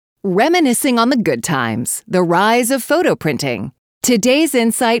Reminiscing on the good times, the rise of photo printing. Today's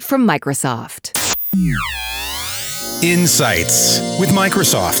insight from Microsoft. Insights with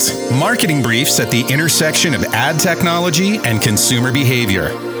Microsoft. Marketing briefs at the intersection of ad technology and consumer behavior.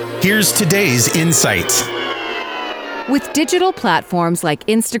 Here's today's insight. With digital platforms like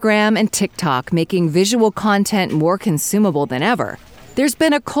Instagram and TikTok making visual content more consumable than ever, there's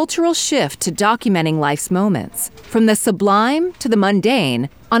been a cultural shift to documenting life's moments, from the sublime to the mundane,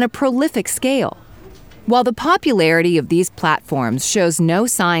 on a prolific scale. While the popularity of these platforms shows no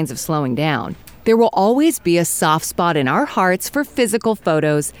signs of slowing down, there will always be a soft spot in our hearts for physical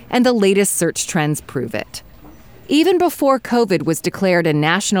photos, and the latest search trends prove it. Even before COVID was declared a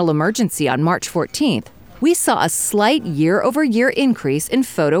national emergency on March 14th, we saw a slight year-over-year increase in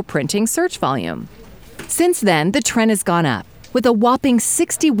photo printing search volume. Since then, the trend has gone up, with a whopping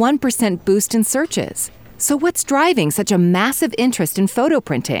 61% boost in searches. So what's driving such a massive interest in photo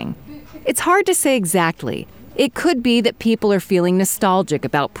printing? It's hard to say exactly. It could be that people are feeling nostalgic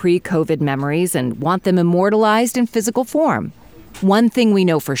about pre-COVID memories and want them immortalized in physical form. One thing we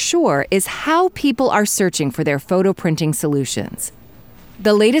know for sure is how people are searching for their photo printing solutions.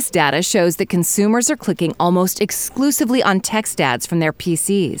 The latest data shows that consumers are clicking almost exclusively on text ads from their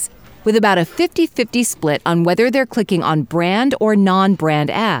PCs, with about a 50-50 split on whether they're clicking on brand or non-brand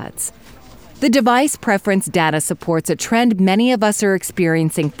ads. The device preference data supports a trend many of us are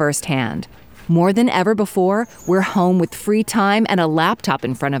experiencing firsthand. More than ever before, we're home with free time and a laptop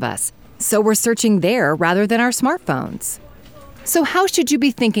in front of us, so we're searching there rather than our smartphones. So how should you be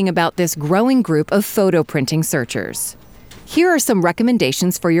thinking about this growing group of photo printing searchers? Here are some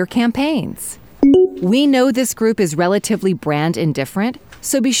recommendations for your campaigns. We know this group is relatively brand indifferent,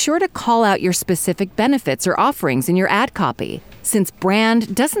 so be sure to call out your specific benefits or offerings in your ad copy, since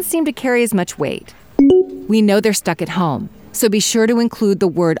brand doesn't seem to carry as much weight. We know they're stuck at home, so be sure to include the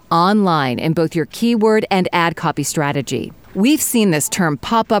word online in both your keyword and ad copy strategy. We've seen this term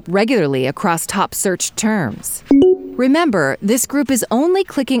pop up regularly across top searched terms. Remember, this group is only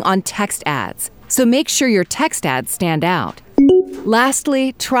clicking on text ads, so make sure your text ads stand out.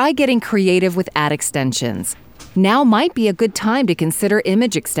 Lastly, try getting creative with ad extensions. Now might be a good time to consider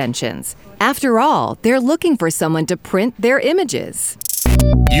image extensions. After all, they're looking for someone to print their images.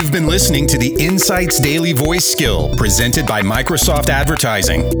 You've been listening to the Insights Daily Voice Skill presented by Microsoft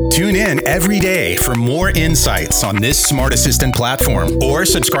Advertising. Tune in every day for more insights on this smart assistant platform, or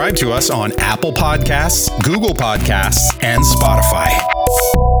subscribe to us on Apple Podcasts, Google Podcasts, and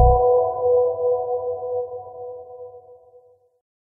Spotify.